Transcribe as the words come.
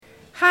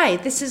Hi,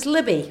 this is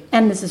Libby.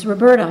 And this is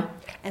Roberta.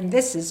 And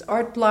this is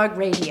Art Blog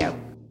Radio.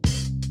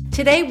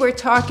 Today we're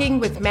talking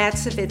with Matt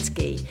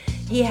Savitsky.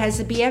 He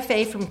has a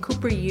BFA from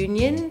Cooper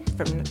Union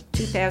from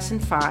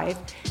 2005,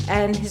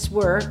 and his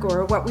work,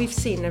 or what we've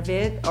seen of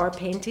it, are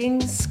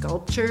paintings,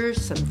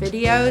 sculptures, some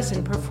videos,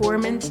 and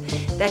performance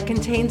that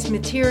contains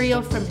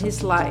material from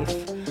his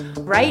life.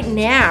 Right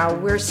now,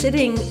 we're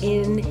sitting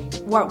in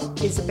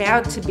what is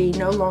about to be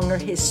no longer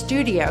his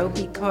studio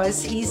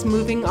because he's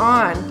moving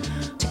on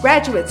to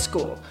graduate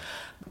school.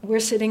 We're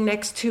sitting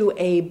next to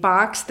a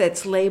box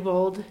that's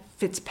labeled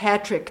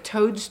Fitzpatrick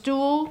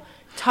Toadstool,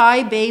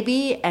 Tie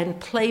Baby, and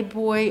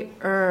Playboy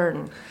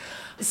Urn.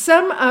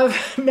 Some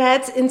of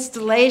Matt's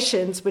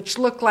installations, which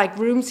look like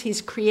rooms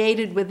he's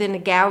created within a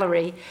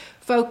gallery,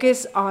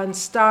 focus on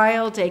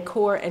style,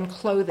 decor, and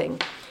clothing.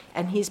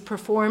 And he's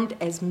performed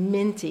as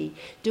Minty,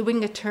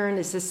 doing a turn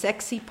as a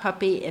sexy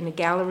puppy in a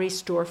gallery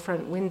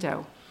storefront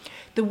window.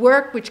 The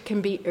work, which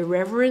can be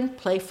irreverent,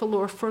 playful,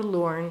 or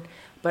forlorn,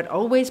 but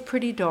always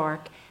pretty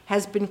dark,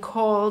 has been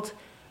called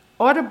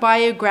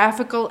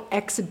autobiographical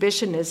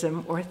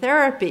exhibitionism or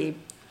therapy.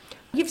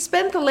 You've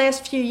spent the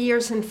last few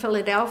years in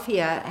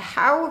Philadelphia.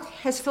 How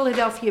has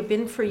Philadelphia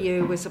been for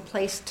you as a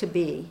place to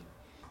be?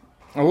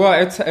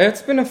 Well,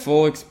 it's been a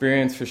full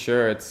experience for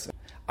sure.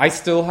 I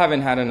still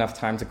haven't had enough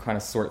time to kind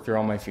of sort through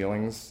all my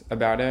feelings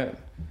about it.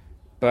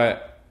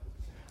 But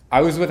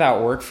I was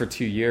without work for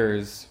 2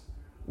 years,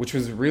 which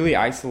was really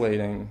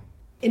isolating.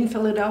 In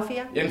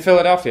Philadelphia? In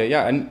Philadelphia,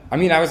 yeah. And I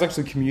mean, I was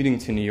actually commuting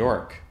to New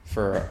York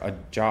for a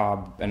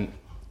job and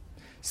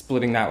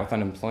splitting that with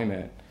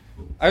unemployment.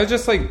 I would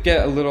just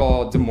get a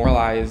little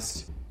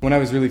demoralized when I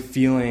was really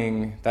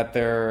feeling that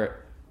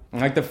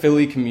the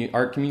Philly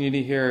art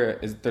community here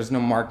there's no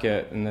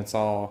market, and it's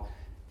all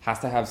has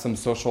to have some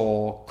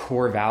social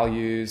core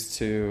values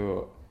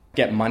to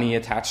get money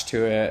attached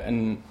to it.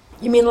 And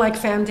you mean like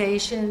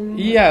foundation?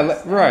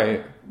 Yeah,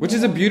 right. Which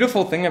is a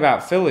beautiful thing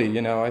about Philly,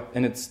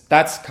 and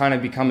that's kind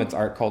of become its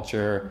art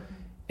culture,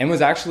 and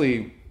was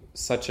actually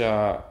such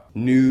a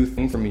new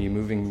thing for me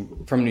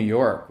moving from New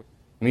York.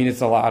 I mean,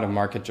 it's a lot of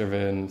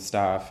market-driven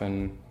stuff,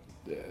 and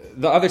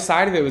the other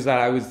side of it was that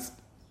I was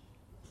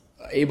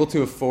able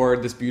to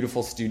afford this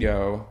beautiful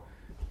studio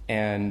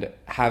and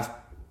have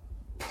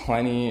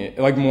plenty,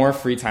 more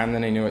free time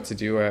than I knew what to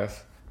do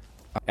with.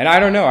 And I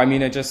don't know, I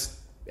mean, I just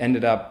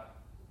ended up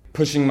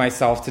pushing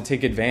myself to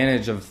take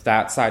advantage of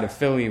that side of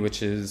Philly,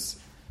 which is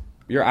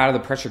you're out of the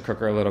pressure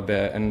cooker a little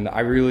bit, and I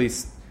really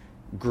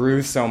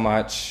grew so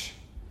much.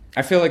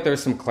 I feel like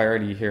there's some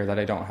clarity here that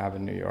I don't have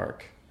in New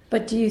York.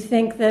 But do you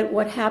think that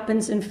what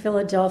happens in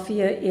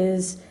Philadelphia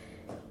is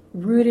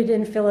rooted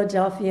in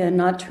Philadelphia and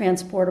not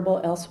transportable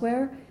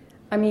elsewhere?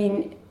 I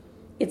mean,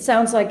 it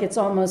sounds like it's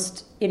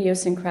almost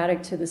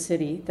idiosyncratic to the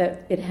city,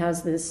 that it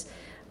has this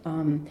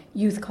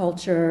youth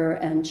culture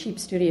and cheap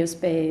studio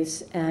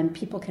space, and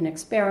people can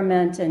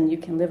experiment, and you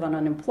can live on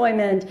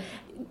unemployment.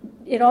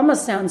 It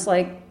almost sounds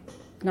like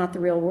not the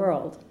real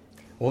world.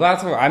 Well,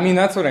 that's what I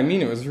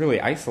mean. It was really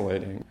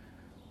isolating.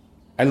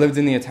 I lived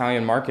in the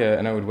Italian market,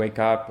 and I would wake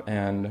up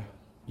and,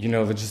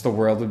 just the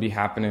world would be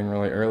happening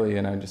really early,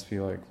 and I'd just be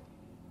a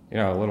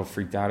little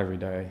freaked out every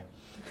day.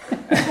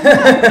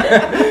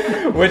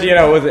 Which,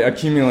 was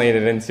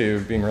accumulated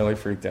into being really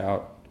freaked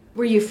out.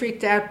 Were you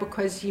freaked out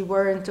because you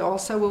weren't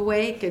also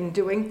awake and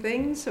doing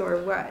things, or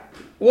what?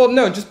 Well,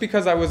 no, just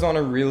because I was on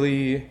a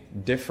really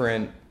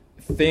different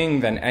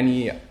thing than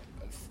any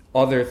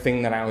other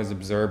thing that I was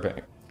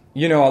observing.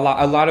 A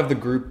lot of the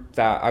group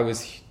that I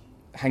was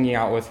hanging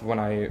out with when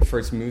I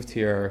first moved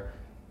here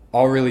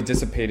all really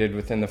dissipated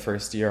within the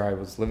first year I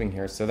was living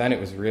here. So then it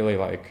was really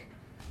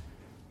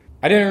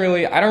I don't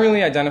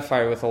really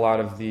identify with a lot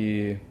of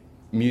the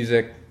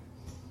music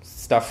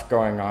stuff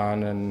going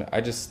on, and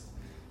I just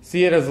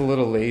see it as a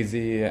little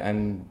lazy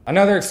and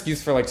another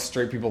excuse for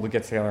straight people to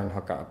get together and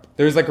hook up.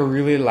 There's a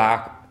really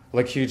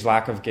huge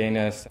lack of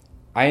gayness.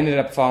 I ended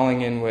up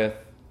falling in with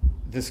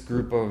this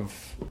group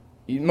of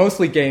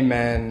mostly gay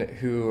men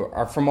who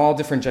are from all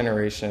different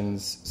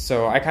generations.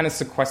 So I kind of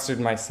sequestered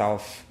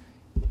myself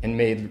and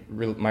made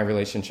my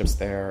relationships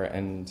there.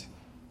 And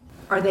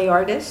are they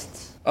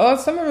artists? Oh,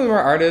 some of them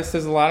are artists.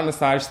 There's a lot of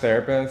massage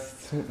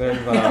therapists. There's,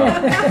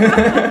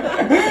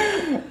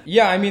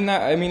 yeah, I mean,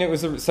 it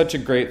was such a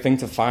great thing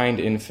to find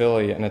in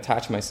Philly and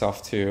attach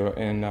myself to,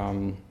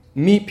 and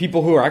meet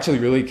people who are actually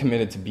really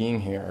committed to being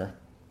here.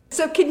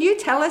 So can you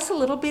tell us a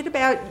little bit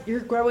about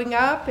your growing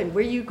up and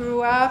where you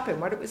grew up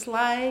and what it was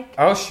like?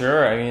 Oh,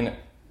 sure.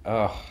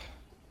 My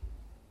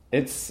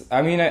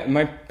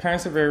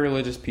parents are very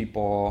religious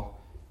people,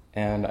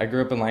 and I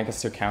grew up in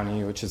Lancaster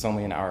County, which is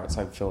only an hour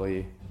outside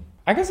Philly.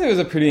 I guess it was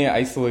a pretty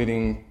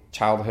isolating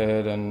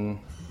childhood, and,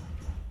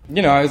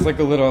 I was a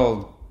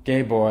little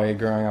gay boy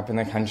growing up in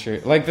the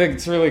country.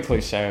 It's really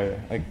cliche,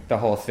 the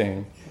whole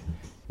thing.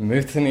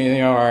 Moved to New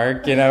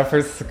York,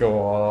 for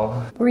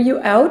school. Were you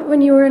out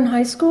when you were in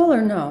high school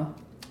or no?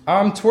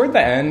 Toward the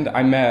end,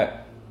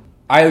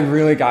 I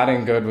really got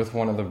in good with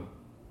one of the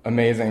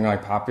amazing,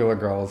 popular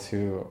girls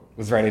who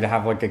was ready to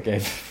have, a gay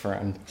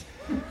friend.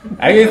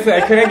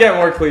 I couldn't get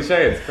more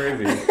cliche. It's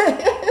crazy.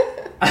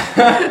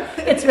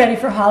 It's ready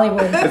for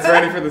Hollywood. It's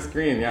ready for the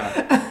screen,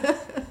 yeah.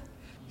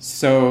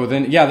 So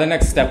then, the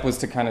next step was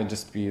to kind of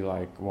just be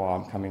like, well,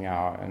 I'm coming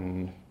out,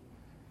 and,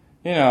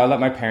 I let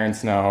my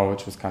parents know,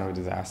 which was kind of a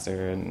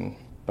disaster,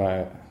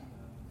 but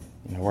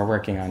we're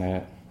working on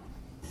it.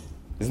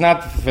 Isn't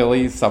that the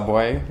Philly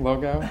subway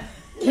logo?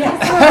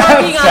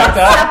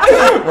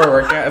 Yes, We're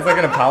working on it. It's like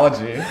an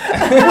apology.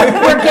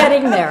 We're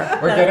getting there.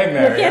 We're getting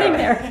there. We're getting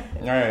there.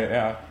 All right,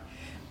 yeah.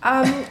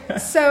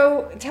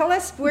 So tell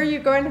us where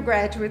you're going to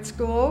graduate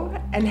school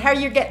and how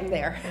you're getting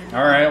there.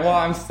 All right, well,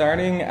 I'm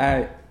starting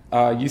at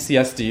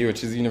UCSD,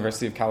 which is the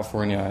University of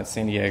California at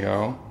San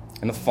Diego,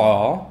 in the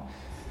fall.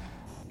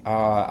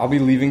 I'll be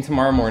leaving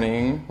tomorrow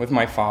morning with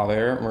my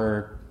father.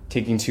 We're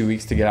taking 2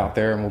 weeks to get out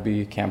there, and we'll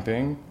be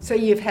camping. So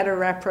you've had a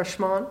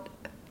rapprochement?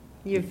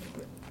 You've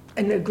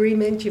an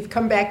agreement? You've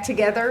come back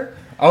together?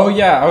 Oh,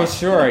 yeah. Oh,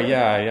 sure.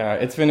 Yeah.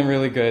 It's been a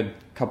really good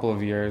couple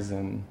of years,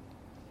 and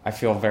I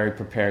feel very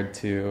prepared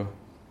to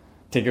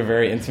take a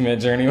very intimate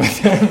journey with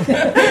him.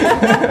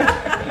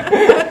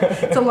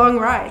 It's a long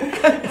ride.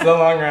 It's a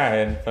long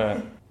ride,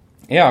 but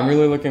yeah, I'm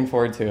really looking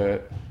forward to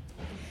it.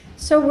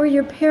 So were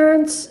your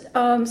parents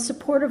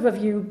supportive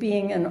of you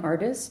being an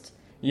artist?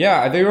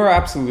 Yeah, they were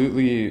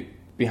absolutely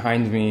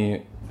behind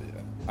me.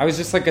 I was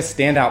just like a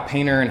standout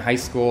painter in high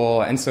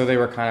school, and so they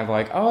were kind of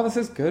like, oh, this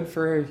is good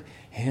for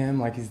him,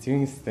 like he's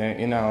doing his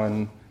thing,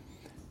 and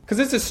because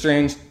it's a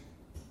strange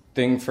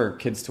thing for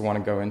kids to want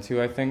to go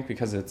into, I think,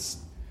 because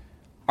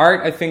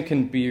art, I think,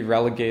 can be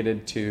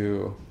relegated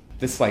to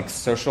this like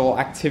social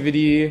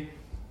activity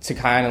to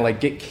kind of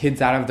like get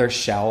kids out of their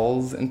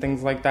shells and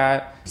things like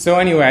that. So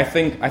anyway, I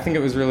think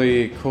it was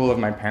really cool of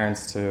my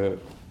parents to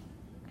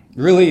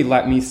really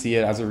let me see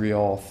it as a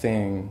real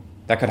thing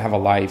that could have a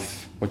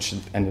life, which it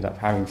ended up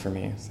having for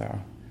me. So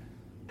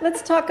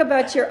let's talk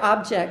about your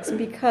objects,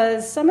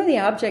 because some of the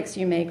objects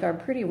you make are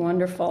pretty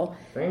wonderful.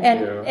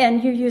 Thank you.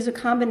 And you use a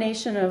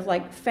combination of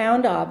like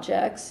found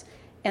objects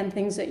and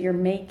things that you're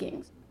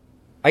making.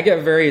 I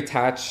get very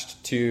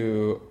attached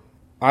to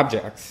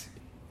objects.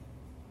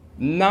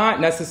 Not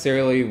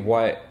necessarily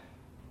what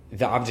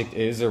the object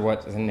is or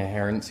what's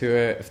inherent to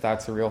it, if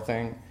that's a real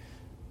thing,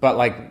 but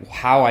like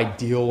how I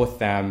deal with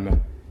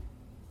them.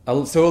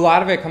 So a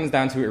lot of it comes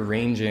down to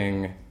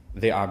arranging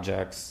the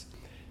objects,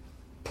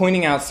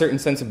 pointing out certain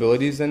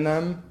sensibilities in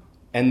them,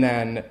 and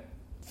then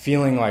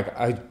feeling like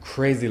a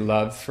crazy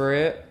love for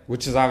it,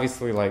 which is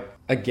obviously like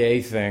a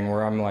gay thing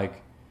where I'm like,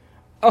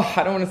 oh,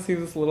 I don't want to see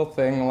this little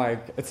thing,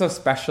 like it's so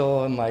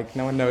special and like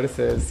no one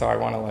notices, so I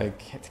want to like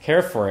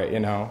care for it,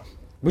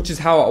 which is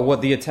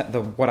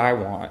what I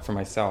want for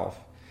myself.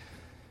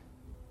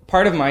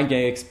 Part of my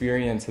gay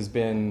experience has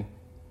been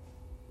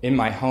in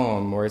my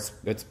home where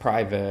it's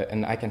private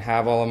and I can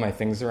have all of my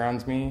things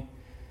around me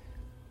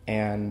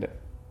and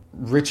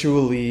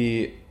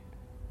ritually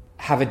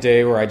have a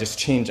day where I just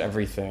change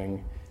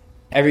everything.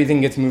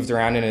 Everything gets moved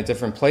around in a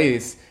different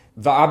place.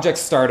 The objects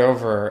start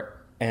over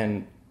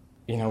and,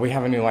 we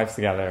have a new life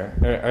together.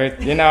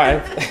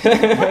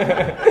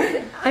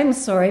 I'm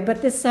sorry,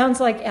 but this sounds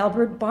like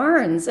Albert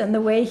Barnes and the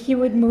way he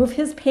would move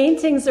his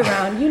paintings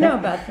around. You know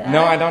about that.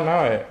 No, I don't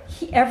know it.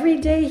 Every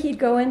day he'd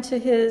go into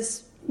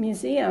his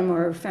museum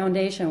or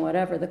foundation,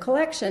 whatever, the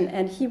collection,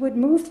 and he would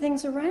move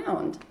things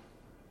around.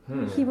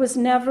 He was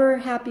never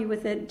happy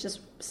with it, just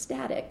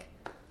static.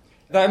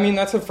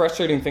 That's a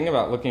frustrating thing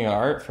about looking at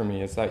art for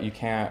me, is that you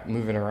can't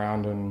move it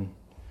around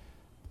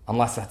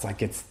unless that's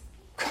like its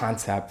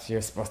concept,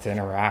 you're supposed to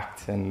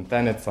interact, and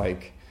then it's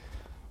like,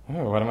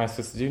 oh, what am I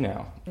supposed to do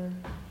now?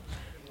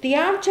 The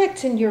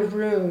objects in your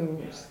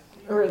rooms,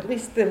 or at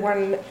least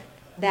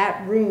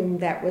that room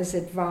that was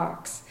at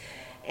Vox,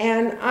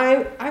 and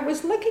I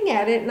was looking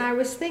at it and I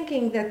was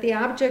thinking that the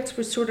objects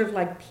were sort of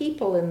like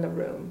people in the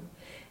room.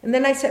 And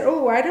then I said,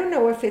 oh, I don't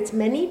know if it's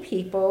many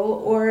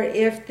people or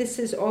if this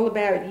is all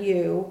about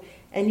you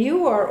and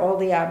you are all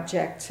the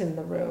objects in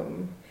the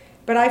room.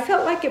 But I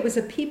felt like it was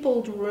a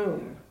peopled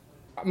room.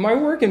 My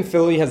work in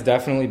Philly has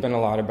definitely been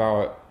a lot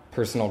about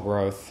personal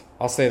growth.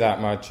 I'll say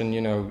that much.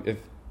 And,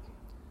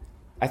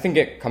 I think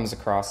it comes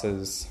across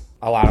as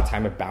a lot of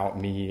time about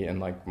me and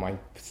like my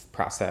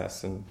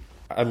process. And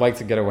I'd like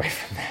to get away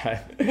from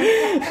that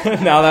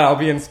now that I'll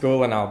be in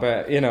school and all.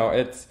 But,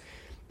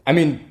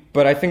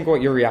 but I think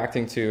what you're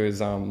reacting to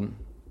is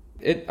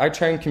I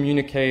try and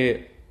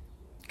communicate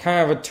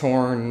kind of a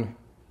torn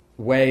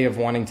way of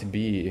wanting to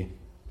be,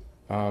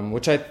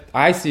 which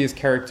I see as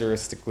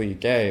characteristically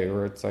gay,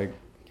 where it's like,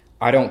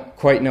 I don't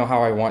quite know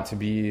how I want to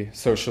be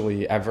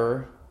socially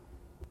ever.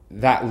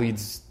 That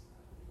leads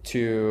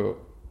to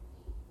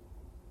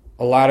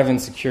a lot of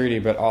insecurity,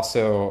 but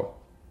also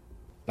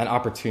an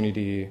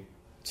opportunity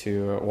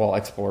to,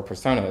 explore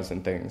personas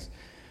and things.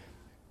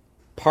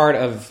 Part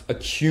of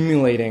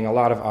accumulating a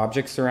lot of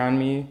objects around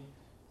me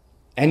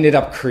ended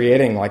up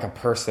creating like a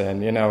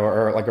person,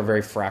 or like a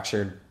very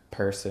fractured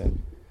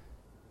person.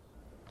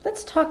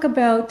 Let's talk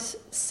about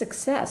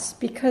success,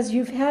 because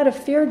you've had a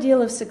fair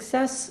deal of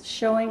success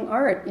showing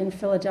art in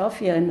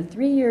Philadelphia. In the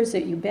 3 years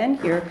that you've been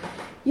here,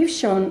 you've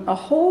shown a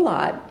whole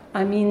lot.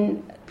 I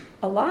mean,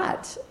 a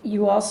lot.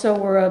 You also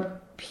were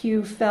a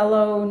Pew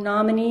Fellow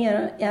nominee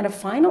and a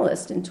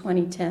finalist in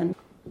 2010.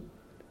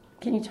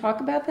 Can you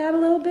talk about that a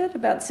little bit,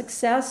 about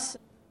success?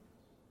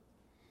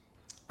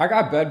 I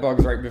got bed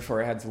bugs right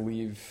before I had to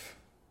leave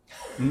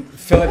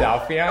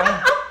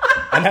Philadelphia.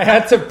 And I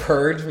had to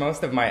purge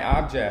most of my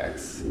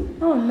objects.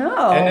 Oh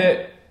no!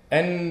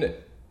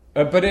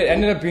 But it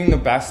ended up being the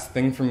best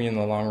thing for me in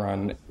the long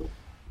run.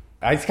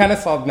 I kind of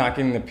saw not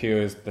getting the pew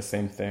as the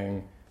same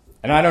thing,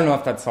 and I don't know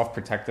if that's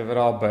self-protective at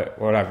all. But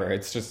whatever.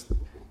 It's just,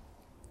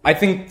 I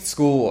think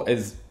school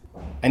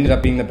ended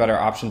up being the better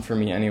option for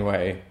me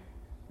anyway,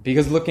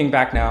 because looking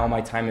back now,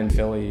 my time in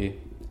Philly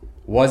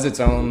was its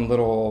own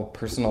little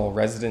personal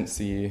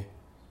residency,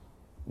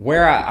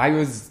 where I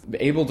was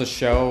able to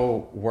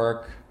show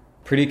work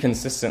pretty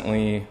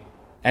consistently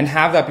and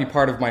have that be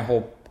part of my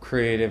whole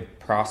creative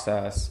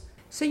process.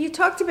 So you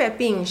talked about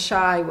being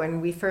shy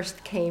when we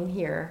first came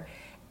here,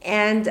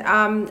 and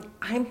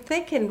I'm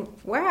thinking,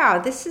 wow,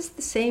 this is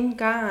the same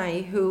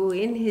guy who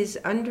in his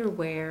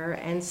underwear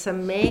and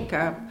some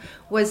makeup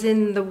was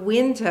in the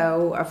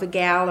window of a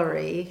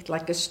gallery,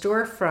 like a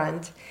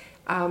storefront,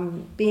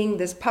 being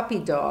this puppy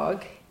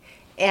dog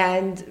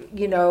and,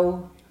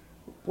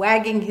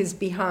 wagging his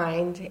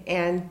behind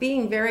and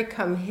being very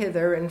come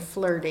hither and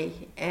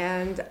flirty.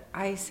 And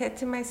I said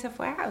to myself,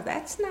 wow,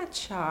 that's not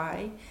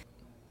shy.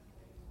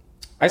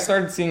 I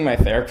started seeing my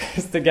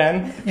therapist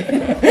again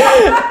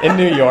in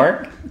New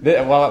York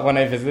when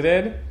I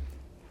visited.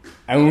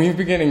 And we've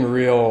been getting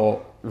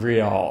real.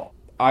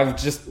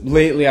 I've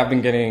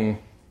been getting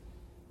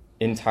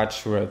in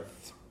touch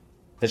with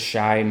the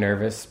shy,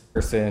 nervous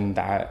person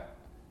that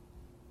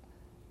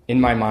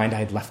in my mind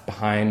I'd left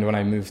behind when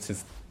I moved to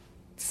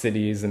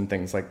cities and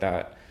things like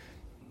that.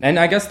 And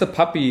I guess the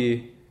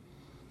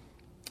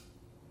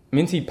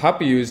Minty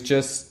Puppy is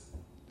just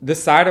the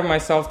side of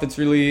myself that's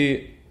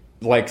really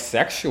like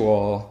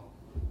sexual.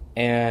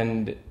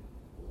 And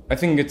I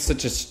think it's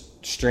such a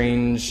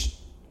strange,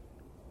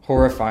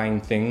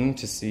 horrifying thing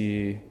to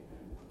see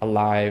a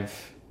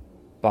live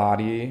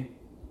body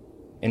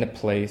in a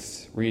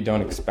place where you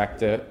don't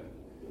expect it.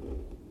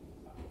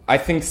 I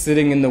think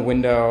sitting in the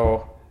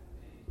window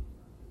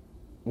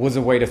was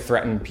a way to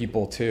threaten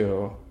people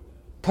too.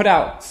 Put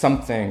out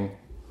something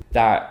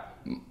that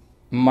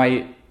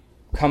might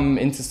come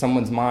into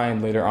someone's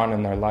mind later on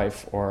in their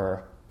life,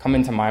 or come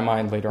into my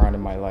mind later on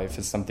in my life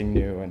as something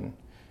new. And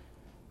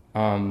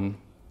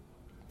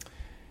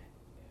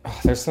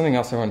there's something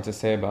else I wanted to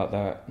say about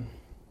that.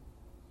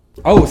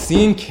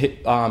 Seeing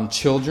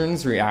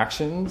children's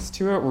reactions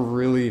to it were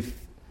really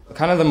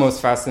kind of the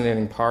most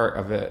fascinating part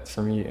of it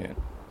for me.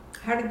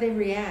 How did they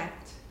react?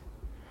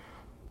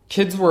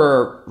 Kids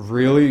were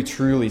really,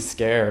 truly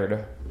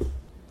scared.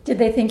 Did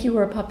they think you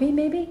were a puppy,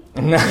 maybe?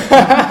 No,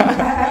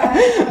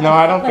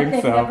 I don't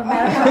think so.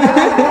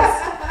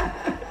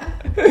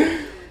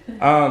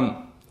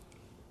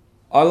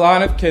 A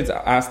lot of kids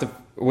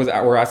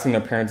were asking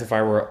their parents if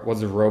I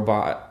was a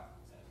robot.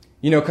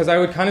 Because I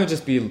would kind of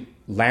just be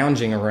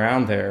lounging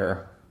around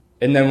there,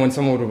 and then when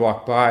someone would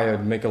walk by,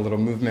 I'd make a little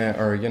movement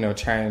or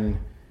try and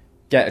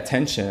get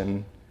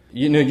attention.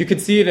 You could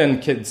see it in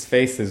kids'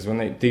 faces when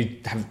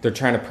they're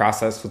trying to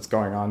process what's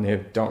going on. They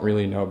don't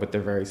really know, but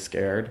they're very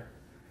scared.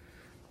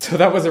 So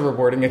that was a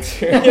rewarding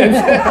experience.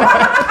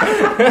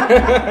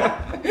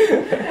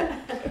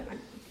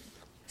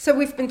 So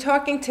we've been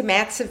talking to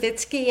Matt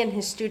Savitsky in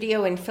his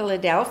studio in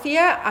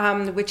Philadelphia,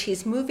 which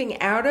he's moving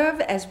out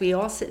of as we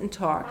all sit and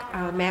talk.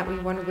 Matt, we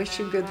want to wish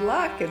you good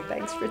luck, and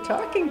thanks for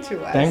talking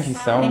to us. Thank you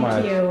so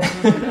much. Thank you.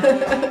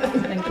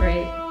 It's been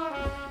great.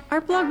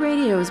 Artblog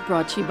Radio is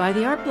brought to you by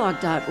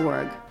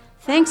theartblog.org.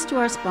 Thanks to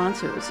our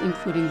sponsors,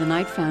 including the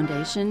Knight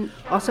Foundation.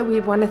 Also, we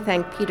want to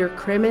thank Peter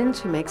Crimmins,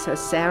 who makes us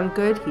sound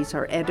good. He's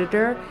our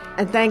editor.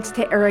 And thanks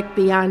to Eric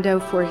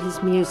Biondo for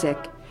his music.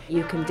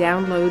 You can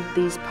download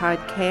these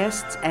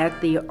podcasts at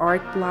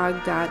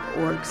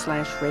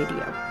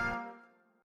theartblog.org/radio.